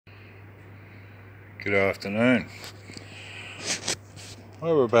Good afternoon.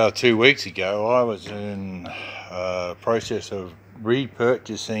 Over about 2 weeks ago, I was in process of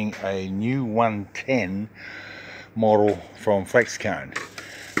repurchasing a new 110 model from FlexiCone.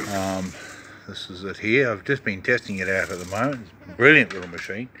 This is it here. I've just been testing it out at the moment. It's a brilliant little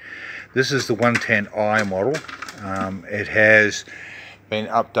machine. This is the 110i model. It has been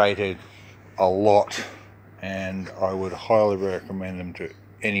updated a lot, and I would highly recommend them to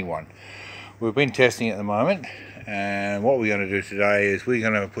anyone. We've been testing at the moment, and what we're going to do today is we're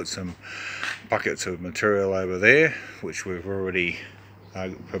going to put some buckets of material over there, which we've already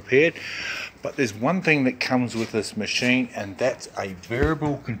prepared. But there's one thing that comes with this machine, and that's a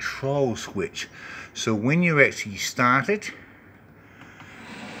variable control switch. So when you actually start it,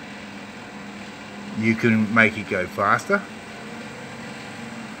 you can make it go faster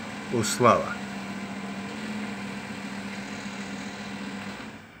or slower.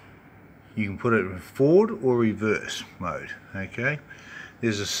 You can put it in forward or reverse mode. Okay,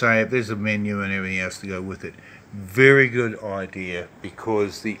 there's a save, there's a menu and everything else to go with it. Very good idea,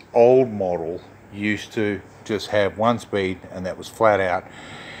 because the old model used to just have one speed and that was flat out,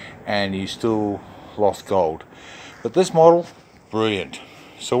 and you still lost gold. But this model, brilliant.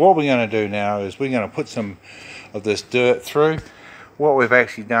 So what we're going to do now is we're going to put some of this dirt through. What we've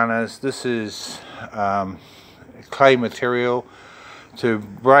actually done is, this is clay material. To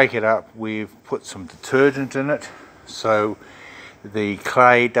break it up, we've put some detergent in it so the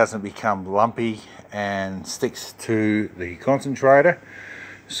clay doesn't become lumpy and sticks to the concentrator.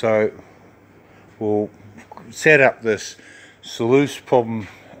 So we'll set up this sluice problem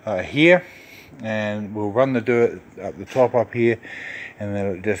here, and we'll run the dirt up the top up here, and then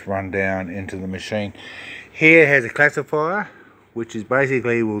it'll just run down into the machine. Here has a classifier, which is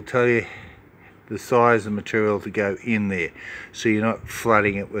basically will tell you the size of material to go in there, so you're not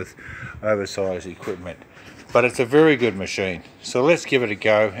flooding it with oversized equipment. But it's a very good machine, so let's give it a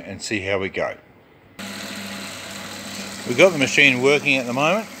go and see how we go. We've got the machine working at the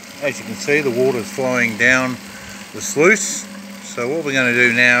moment. As you can see, the water's flowing down the sluice. So what we're going to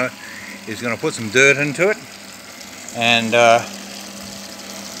do now is going to put some dirt into it, and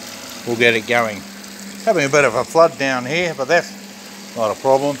we'll get it going. Having a bit of a flood down here, but that's not a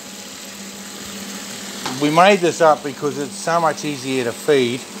problem. We made this up because it's so much easier to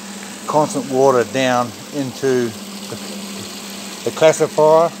feed constant water down into the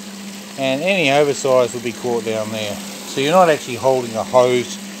classifier, and any oversize will be caught down there. So you're not actually holding a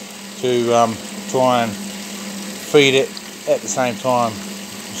hose to try and feed it at the same time,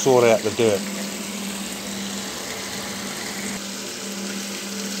 sort out the dirt.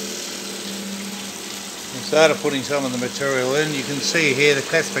 We started putting some of the material in. You can see here the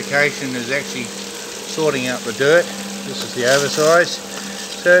classification is actually sorting out the dirt. This is the oversize,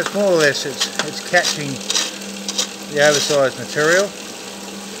 so it's more or less it's catching the oversized material,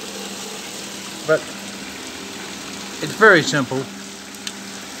 but it's very simple.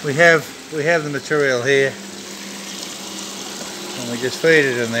 We have the material here, and we just feed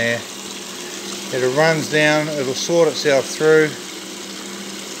it in there. It runs down, it'll sort itself through.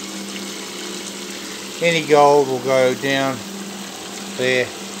 Any gold will go down there.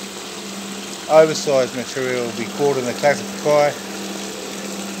 Oversized material will be caught in the classifier,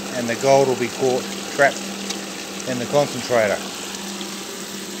 and the gold will be caught trapped in the concentrator.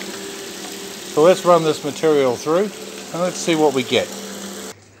 So let's run this material through and let's see what we get.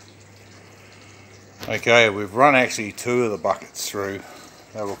 Okay, we've run actually 2 of the buckets through.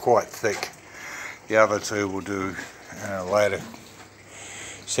 They were quite thick. The other 2 will do in a later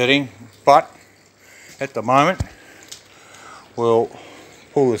setting, but at the moment we'll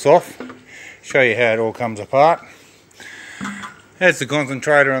pull this off, show you how it all comes apart. There's the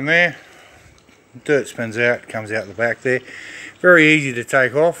concentrator in there. Dirt spins out, comes out the back there. Very easy to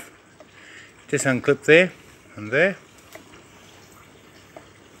take off. Just unclip there and there.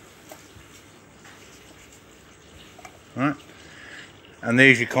 Right. And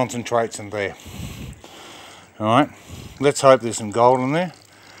there's your concentrates in there. Alright, let's hope there's some gold in there.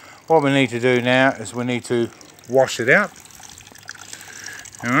 What we need to do now is we need to wash it out.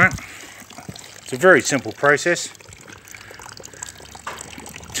 Alright. It's a very simple process.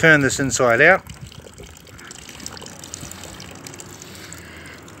 Turn this inside out.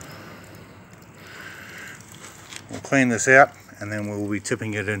 We'll clean this out, and then we'll be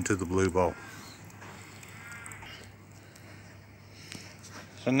tipping it into the blue bowl.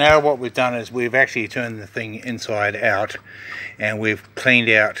 So now what we've done is we've actually turned the thing inside out, and we've cleaned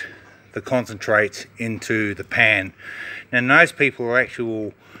out the concentrates into the pan. Now most people are actually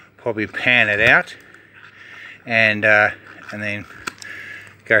will probably pan it out and then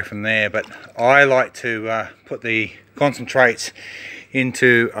go from there. But I like to put the concentrates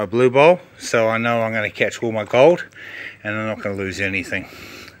into a blue bowl, so I know I'm going to catch all my gold and I'm not going to lose anything.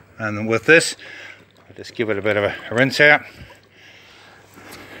 And with this, I just give it a bit of a rinse out.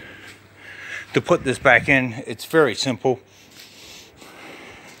 To put this back in, it's very simple.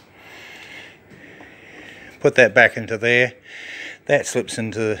 Put that back into there. That slips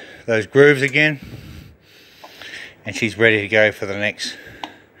into those grooves again, and she's ready to go for the next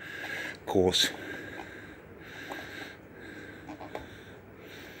course.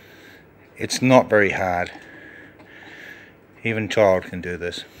 It's not very hard. Even a child can do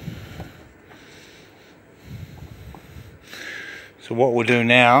this. So what we'll do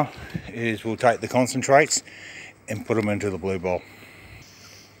now is we'll take the concentrates and put them into the blue bowl.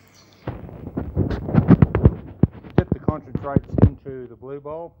 Dip the concentrates into the blue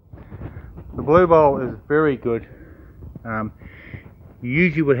bowl. The blue bowl is very good. You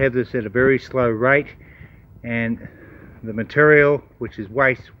usually would have this at a very slow rate, and the material, which is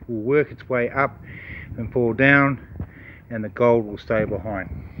waste, will work its way up and fall down, and the gold will stay behind.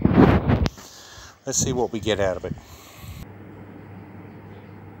 Let's see what we get out of it.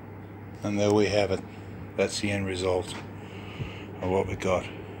 And there we have it. That's the end result of what we got.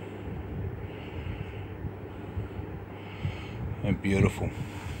 And beautiful.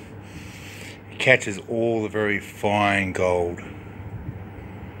 It catches all the very fine gold.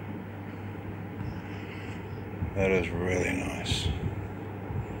 That is really nice.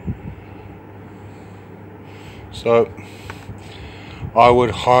 So I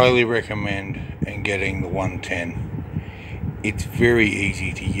would highly recommend getting the 110. It's very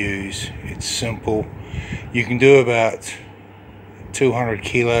easy to use, it's simple. You can do about 200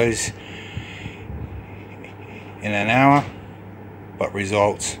 kilos in an hour, but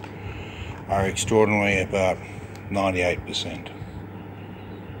results are extraordinary, about 98%.